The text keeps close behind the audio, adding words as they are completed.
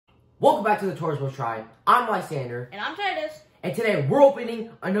Welcome back to the Torres Will Try. I'm Lysander. And I'm Titus. And today we're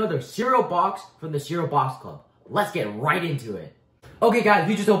opening another cereal box from the Cereal Box Club. Let's get right into it. Okay guys,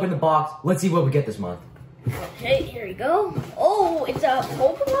 we just opened the box. Let's see what we get this month. Okay, here we go. Oh, it's a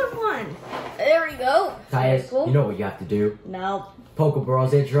Pokemon one. There we go. Titus, cool. You know what you have to do. No.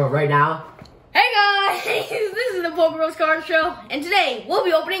 Pokeball's intro right now. Hey guys, this is the Pokeball's Card Show, and today we'll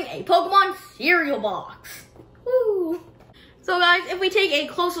be opening a Pokemon cereal box. Woo! So guys, if we take a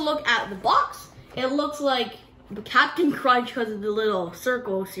closer look at the box, it looks like Captain Crunch because of the little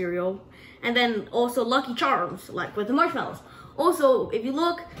circle cereal, and then also Lucky Charms, like with the marshmallows. Also, if you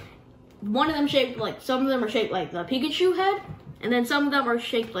look, one of them shaped like, some of them are shaped like the Pikachu head, and then some of them are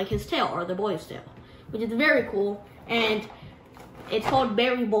shaped like his tail, or the boy's tail, which is very cool. And it's called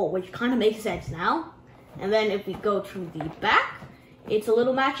Berry Bowl, which kind of makes sense now. And then if we go to the back, it's a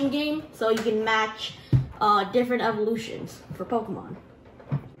little matching game, so you can match different evolutions for Pokemon.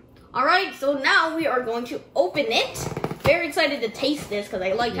 Alright, so now we are going to open it. Very excited to taste this because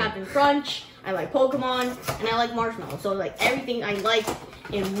I like Captain Crunch, I like Pokemon, and I like Marshmallow. So like everything I like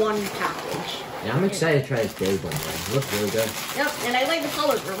in one package. Yeah, I'm excited to try this Berry Bowl. It looks really good. Yep, and I like the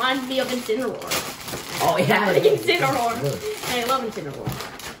colors. It reminds me of Incineroar. Oh yeah, I like Incineroar. And I love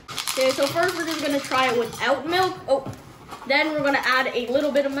Incineroar. Okay, so first we're just gonna try it without milk. Oh, then we're gonna add a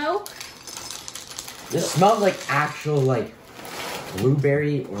little bit of milk. This smells like actual like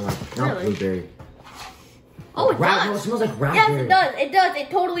blueberry or like not Really? blueberry. Oh, it does. No, it smells like raspberry. Yes, it does. It does. It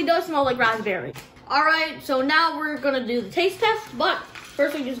totally does smell like raspberry. All right, so now we're gonna do the taste test, but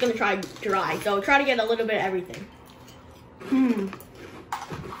first we're just gonna try dry. So try to get a little bit of everything.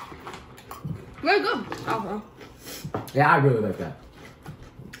 Very good. Okay. Yeah, I really like that.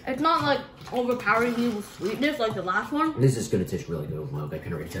 It's not like overpowering you with sweetness like the last one. This is gonna taste really good with milk. I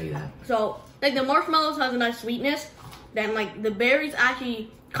can already tell you that. So like the marshmallows has a nice sweetness. Then like the berries actually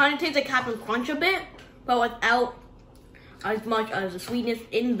kind of taste like Captain Crunch a bit, but without as much as the sweetness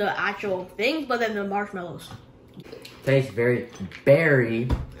in the actual things. But then the marshmallows Tastes very berry.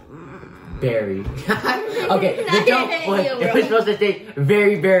 Okay, the joke was it was supposed to taste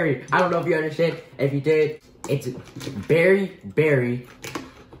very berry. I don't know if you understand. If you did, it's berry,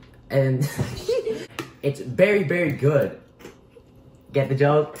 and it's very good. Get the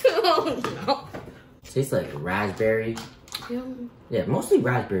joke? Oh no. Tastes like raspberry. Yeah. Yeah, mostly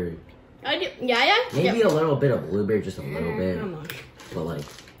raspberry. I do. Yeah. Maybe a little bit of blueberry, just a little bit. Not much. But like,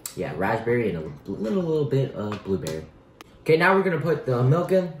 yeah, raspberry and a little bit of blueberry. Okay, now we're gonna put the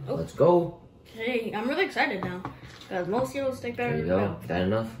milk in. Oh. Let's go. Hey, I'm really excited now. Because most cereals take better. There you go. Is that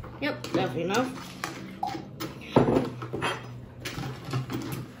enough? Yep, definitely enough.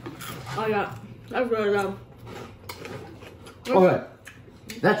 Oh yeah, that's really good. Okay,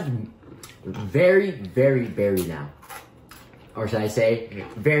 that's very berry now. Or should I say,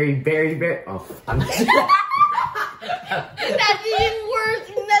 very. Oh, I'm That's even worse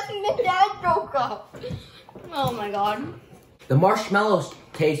than nothing the dad broke up. Oh my god. The marshmallows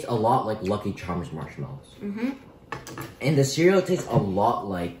taste a lot like Lucky Charms marshmallows. And the cereal tastes a lot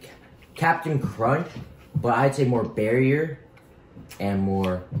like Captain Crunch, but I'd say more berrier and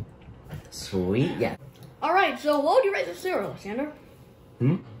more sweet. Yeah. Alright, so what would you rate the cereal, Sander?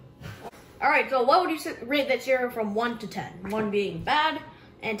 Alright, so what would you rate that cereal from 1 to 10? 1 being bad,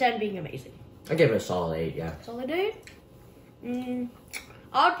 and 10 being amazing. I give it a solid 8, yeah. Solid 8?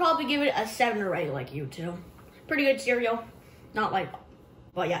 I would probably give it a 7 or 8 like you two. Pretty good cereal. Not like,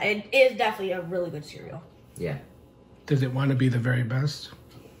 but yeah, it is definitely a really good cereal. Yeah. Does it want to be the very best?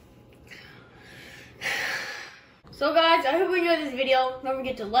 So guys, I hope you enjoyed this video. Don't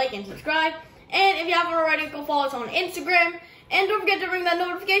forget to like and subscribe. And if you haven't already, go follow us on Instagram. And don't forget to ring that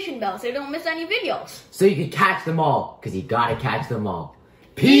notification bell so you don't miss any videos. So you can catch them all, because you gotta catch them all.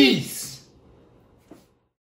 Peace!